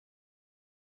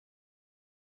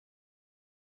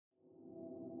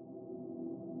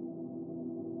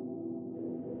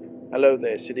Hello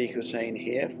there, Sadiq Hussain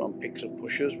here from Pixel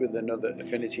Pushers with another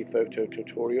Affinity photo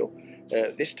tutorial.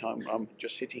 This time I'm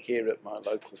just sitting here at my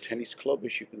local tennis club,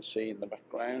 as you can see in the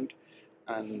background,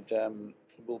 and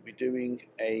we'll be doing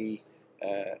a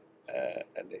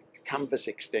canvas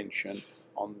extension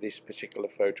on this particular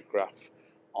photograph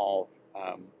of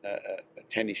a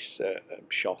tennis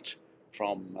shot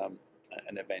from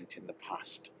an event in the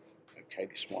past. Okay,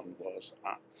 this one was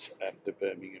at the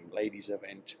Birmingham ladies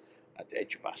event at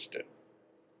Edgbaston.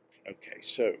 Okay,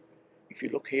 so if you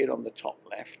look here on the top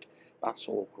left, that's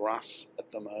all grass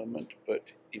at the moment,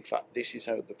 but in fact this is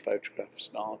how the photograph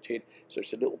started, so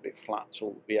it's a little bit flat, so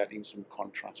we'll be adding some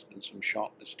contrast and some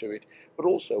sharpness to it. But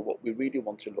also what we really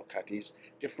want to look at is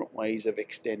different ways of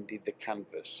extending the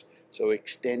canvas, so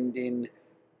extending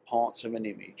parts of an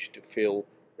image to fill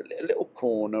a little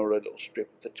corner or a little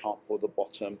strip at the top or the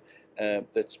bottom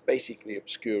that's basically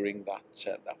obscuring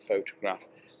that photograph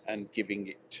and giving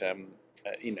it,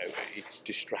 it's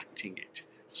distracting it.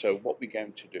 So what we're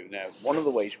going to do now, one of the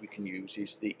ways we can use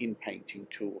is the Inpainting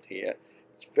tool here.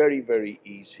 It's very, very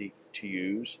easy to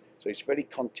use. So it's very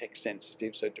context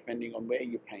sensitive. So depending on where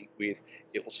you paint with,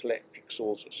 it will select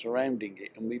pixels surrounding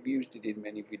it. And we've used it in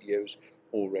many videos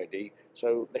already.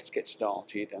 So let's get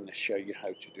started and let's show you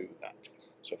how to do that.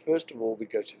 So first of all, we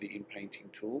go to the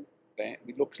Inpainting tool. There,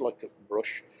 it looks like a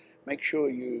brush. Make sure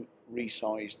you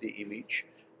resize the image.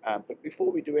 But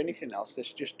before we do anything else,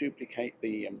 let's just duplicate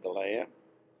the layer.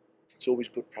 It's always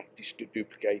good practice to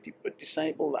duplicate it, but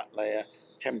disable that layer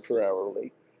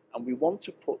temporarily. And we want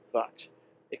to put that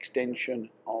extension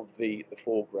of the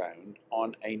foreground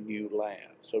on a new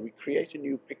layer. So we create a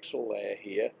new pixel layer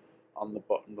here on the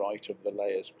bottom right of the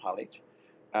layers palette.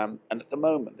 And at the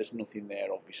moment there's nothing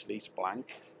there, obviously it's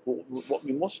blank. But what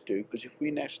we must do, because if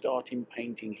we now start in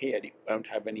painting here, it won't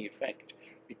have any effect,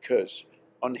 because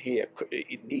on here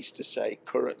it needs to say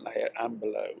current layer and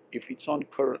below. If it's on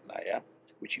current layer,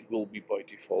 which it will be by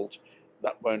default,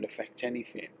 that won't affect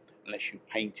anything unless you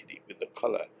painted it with the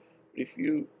color. But if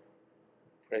you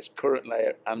press current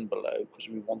layer and below, because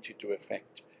we want it to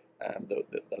affect the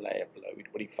layer below it,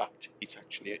 but in fact it's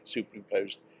actually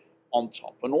superimposed on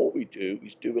top. And all we do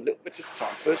is do a little bit at a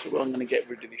time. First of all, I'm going to get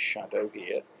rid of this shadow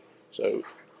here. So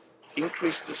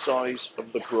increase the size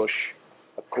of the brush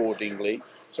accordingly.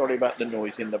 Sorry about the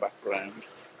noise in the background.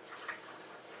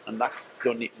 And that's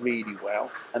done it really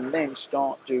well. And then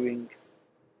start doing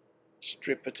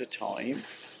strip at a time.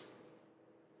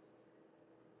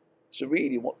 So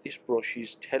really what this brush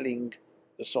is telling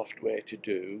the software to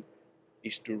do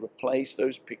is to replace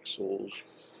those pixels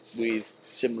with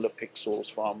similar pixels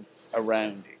from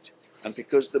around it. And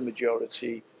because the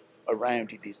majority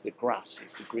around it is the grass,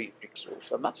 is the green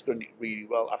pixels, and that's done it really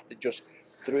well. After just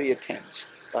 3 attempts,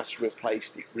 that's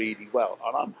replaced it really well,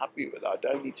 and I'm happy with that. I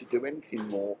don't need to do anything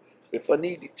more. But if I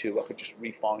needed to, I could just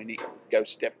refine it, go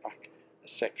step back a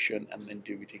section and then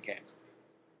do it again.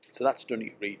 So that's done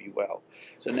it really well.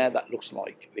 So now that looks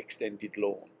like the extended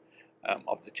lawn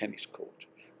of the tennis court.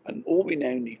 And all we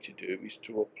now need to do is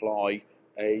to apply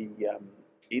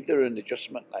either an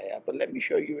adjustment layer, but let me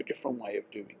show you a different way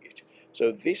of doing it.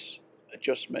 So this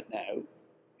adjustment now,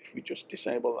 if we just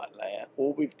disable that layer,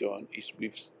 all we've done is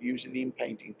we've used the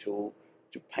Inpainting tool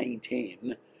to paint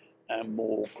in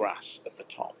more grass at the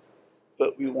top.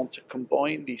 But we want to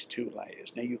combine these two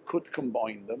layers. Now you could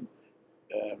combine them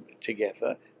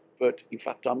together, but in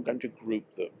fact I'm going to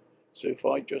group them. So if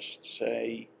I just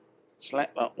say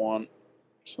select that one,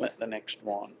 select the next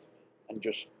one, and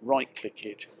just right click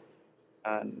it,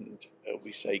 and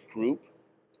we say group.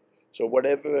 So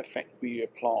whatever effect we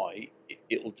apply,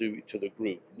 it'll do it to the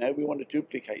group. Now we want to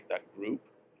duplicate that group.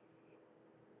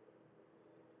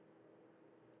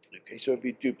 Okay, so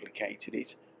we duplicated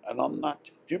it, and on that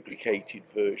duplicated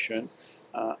version,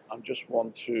 I just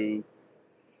want to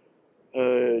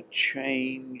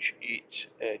change it,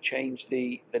 change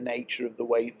the nature of the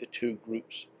way the two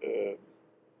groups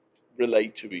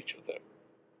relate to each other,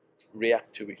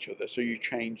 react to each other. So you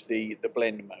change the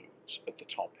blend modes at the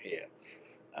top here.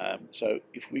 So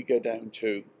if we go down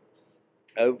to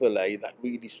overlay, that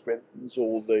really strengthens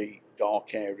all the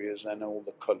dark areas and all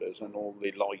the colors and all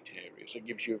the light areas. It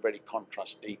gives you a very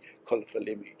contrasty, colorful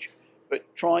image. But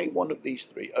try one of these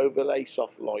three: overlay,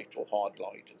 soft light, or hard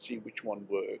light, and see which one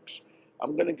works.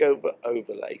 I'm going to go for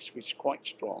overlay, which is quite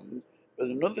strong. But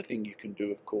another thing you can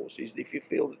do, of course, is if you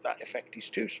feel that that effect is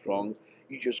too strong,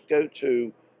 you just go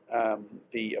to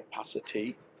the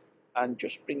opacity and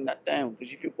just bring that down,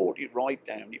 because if you brought it right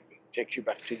down, it takes you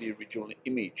back to the original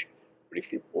image. But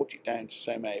if you brought it down to,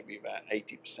 say, maybe about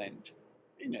 80%,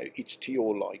 it's to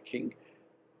your liking.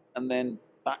 And then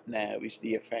that now is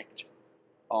the effect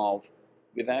of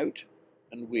without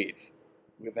and with,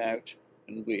 without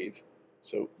and with.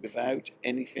 So without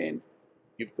anything,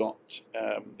 you've got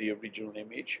the original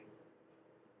image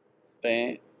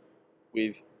there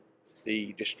with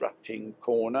the distracting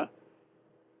corner,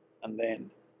 and then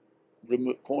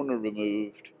corner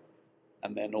removed,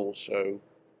 and then also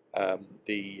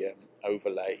the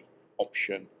overlay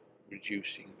option,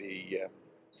 reducing the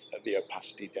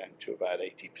opacity down to about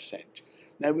 80%.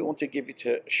 Now we want to give it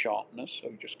a sharpness,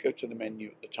 so just go to the menu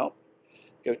at the top,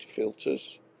 go to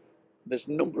filters. There's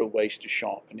a number of ways to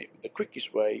sharpen it. The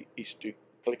quickest way is to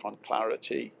click on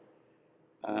clarity,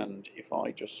 and if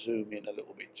I just zoom in a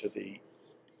little bit to the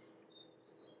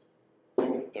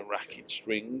racket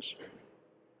strings,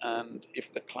 and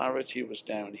if the clarity was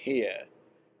down here,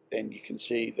 then you can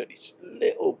see that it's a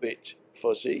little bit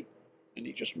fuzzy, and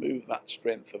you just move that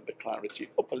strength of the clarity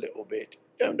up a little bit.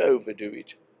 Don't overdo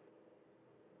it,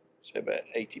 so about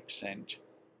 80%,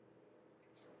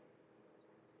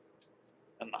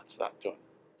 and that's that done.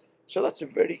 So that's a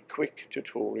very quick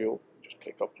tutorial, just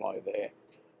click apply there,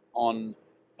 on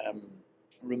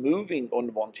removing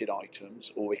unwanted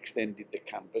items or extending the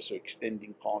canvas, or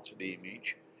extending part of the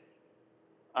image,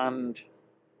 and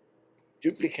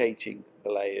duplicating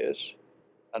the layers,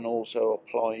 and also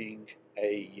applying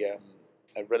a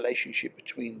relationship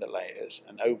between the layers,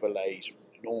 and overlays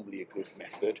normally a good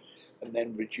method, and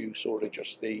then reduce or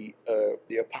adjust the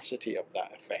opacity of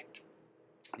that effect.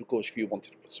 And of course, if you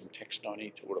wanted to put some text on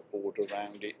it or a border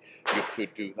around it, you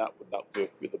could do that. Would that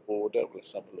work with a border? Well,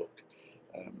 let's have a look.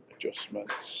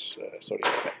 Adjustments,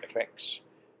 effects,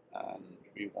 and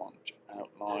we want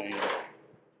outline.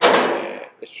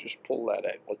 Let's just pull that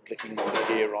out by clicking on the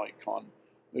gear icon,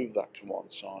 move that to one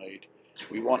side.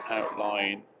 We want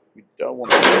outline, we don't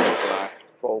want it to be black,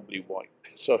 probably white.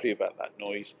 Sorry about that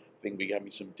noise. I think we're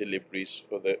having some deliveries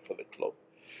for the club.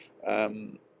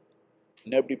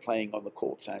 Nobody playing on the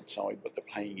courts outside, but they're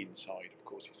playing inside. Of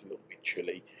course, it's a little bit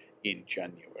chilly in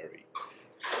January.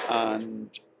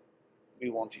 And we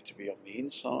want it to be on the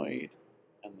inside,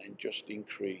 and then just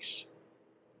increase.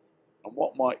 And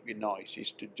what might be nice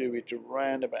is to do it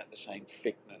around about the same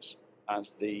thickness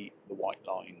as the white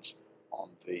lines on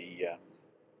the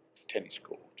tennis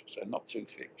court. So not too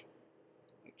thick,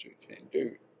 not too thin.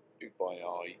 Do by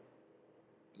eye.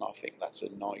 And I think that's a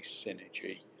nice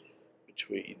synergy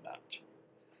between that,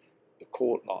 the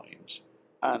court lines.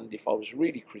 And if I was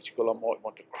really critical, I might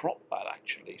want to crop that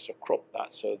actually. So crop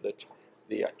that so that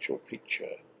the actual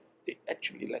picture,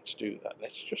 let's do that.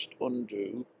 Let's just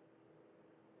undo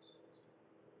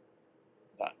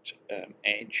that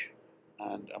edge,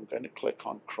 and I'm going to click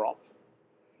on crop.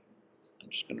 I'm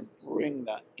just going to bring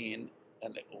that in a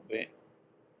little bit,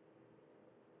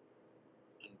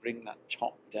 and bring that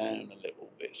top down a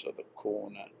little bit, so the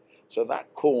corner, so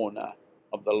that corner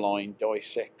of the line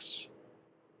dissects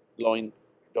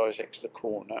the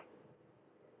corner,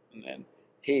 and then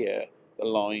here the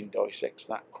line dissects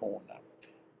that corner.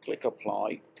 Click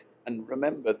apply, and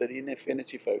remember that in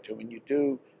Affinity Photo, when you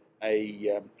do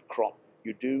a crop,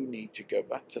 you do need to go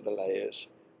back to the layers,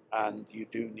 and you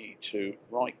do need to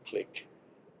right click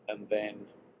and then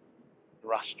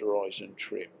rasterize and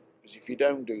trim. Because if you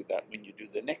don't do that, when you do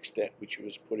the next step, which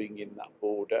was putting in that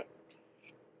border,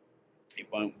 it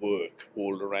won't work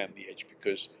all around the edge,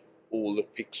 because all the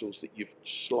pixels that you've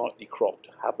slightly cropped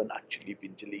haven't actually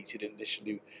been deleted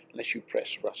unless you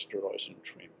press rasterize and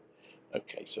trim.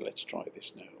 Okay, so let's try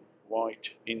this now.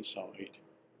 White inside,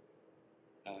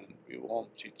 and we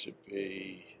want it to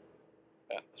be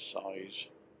at the size,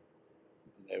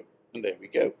 and there we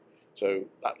go. So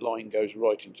that line goes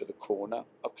right into the corner.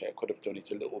 Okay, I could have done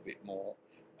it a little bit more,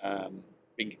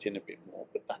 bring it in a bit more,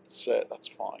 but that's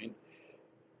fine,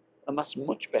 and that's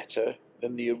much better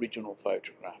than the original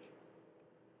photograph,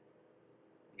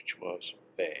 which was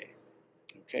there.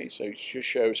 Okay, so it just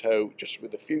shows how just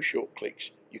with a few short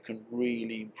clicks you can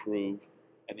really improve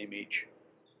an image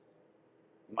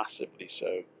massively,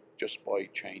 so just by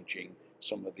changing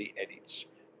some of the edits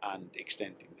and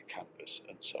extending the canvas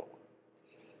and so on.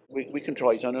 We can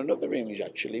try it on another image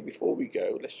actually. Before we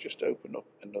go, let's just open up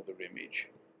another image.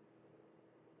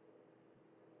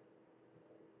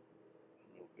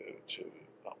 We'll go to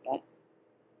that one.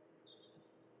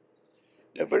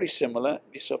 Now very similar,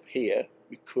 this up here,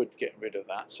 we could get rid of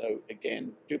that. So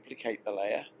again, duplicate the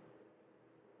layer.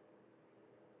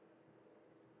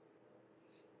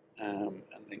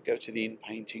 And then go to the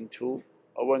Inpainting tool.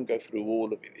 I won't go through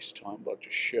all of it this time, but I'll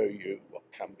just show you what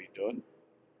can be done.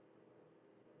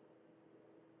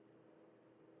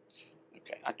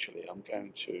 Okay, actually I'm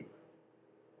going to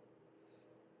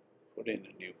put in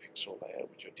a new pixel layer,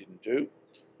 which I didn't do.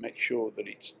 Make sure that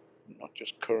it's not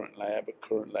just current layer, but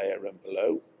current layer and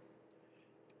below,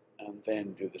 and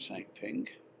then do the same thing.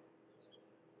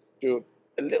 Do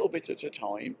a little bit at a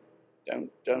time.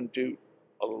 Don't do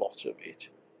a lot of it,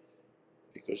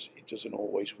 because it doesn't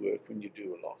always work when you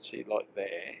do a lot. See, like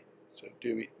there, so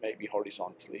do it maybe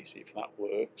horizontally, see if that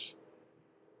works.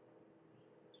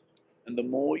 And the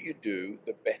more you do,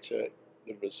 the better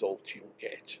the result you'll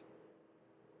get,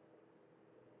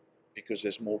 because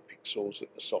there's more pixels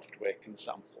that the software can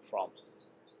sample from.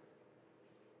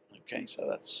 Okay, so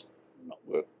that's not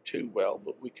worked too well,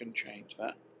 but we can change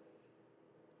that,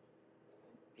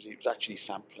 because it was actually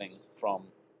sampling from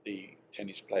the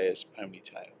tennis player's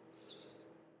ponytail.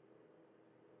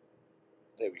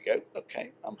 There we go.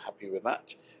 Okay, I'm happy with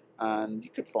that. And you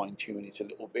could fine tune it a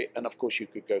little bit, and of course you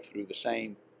could go through the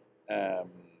same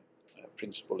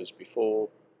principle as before.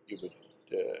 You would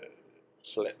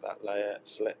select that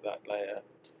layer,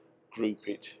 group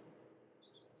it,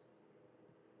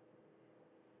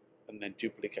 and then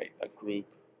duplicate that group,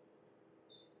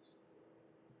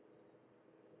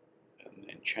 and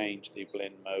then change the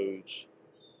blend modes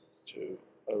to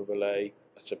overlay.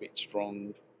 That's a bit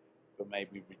strong, but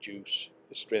maybe reduce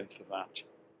the strength of that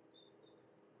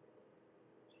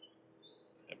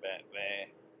about there,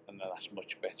 and then that's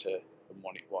much better than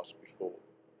what it was before.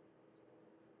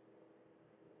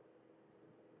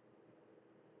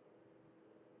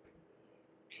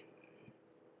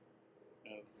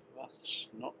 Okay. That's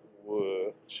not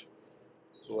worked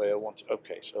the way I want.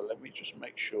 Okay, so let me just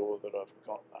make sure that I've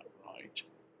got that right.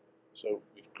 So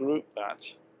we've grouped that,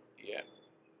 yeah.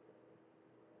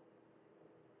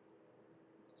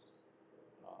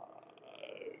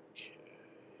 Okay.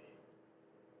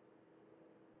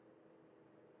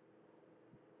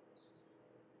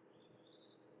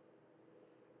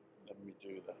 Let me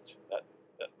do that.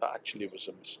 That actually was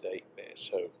a mistake there.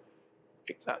 So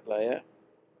pick that layer,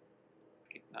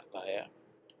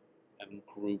 and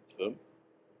group them.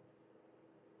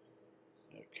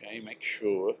 Okay, make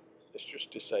sure, let's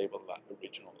just disable that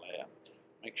original layer.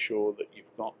 Make sure that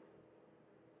you've got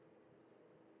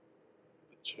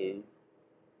the two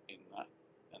in that,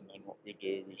 and then what we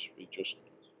do is we just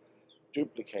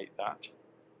duplicate that,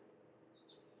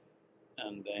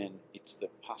 and then it's the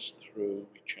pass through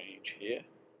we change here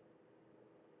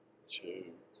to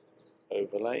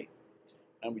overlay,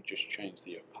 and we just change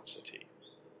the opacity.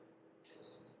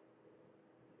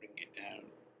 Bring it down.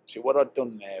 See, what I'd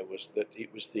done there was that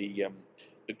it was the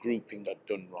grouping I'd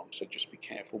done wrong, so just be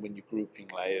careful when you're grouping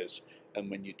layers and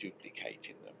when you're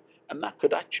duplicating them. And that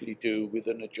could actually do with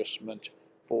an adjustment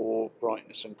for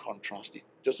brightness and contrast. It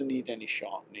doesn't need any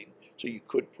sharpening, so you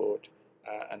could put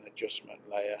an adjustment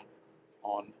layer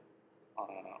on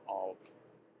of,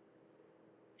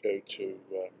 go to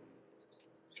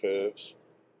curves,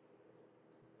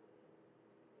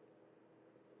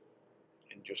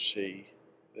 and just see,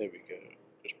 there we go,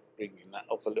 just bringing that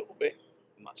up a little bit,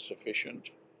 and that's sufficient,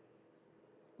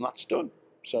 and that's done.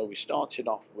 So we started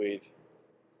off with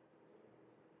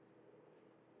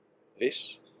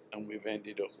this, and we've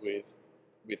ended up with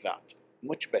that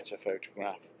much better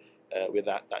photograph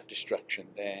without that distraction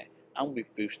there, and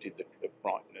we've boosted the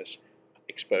brightness,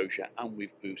 exposure, and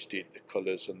we've boosted the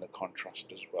colors and the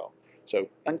contrast as well. So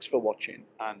thanks for watching,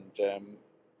 and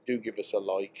do give us a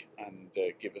like, and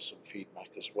give us some feedback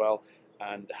as well,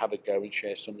 and have a go and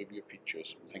share some of your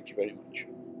pictures. Thank you very much.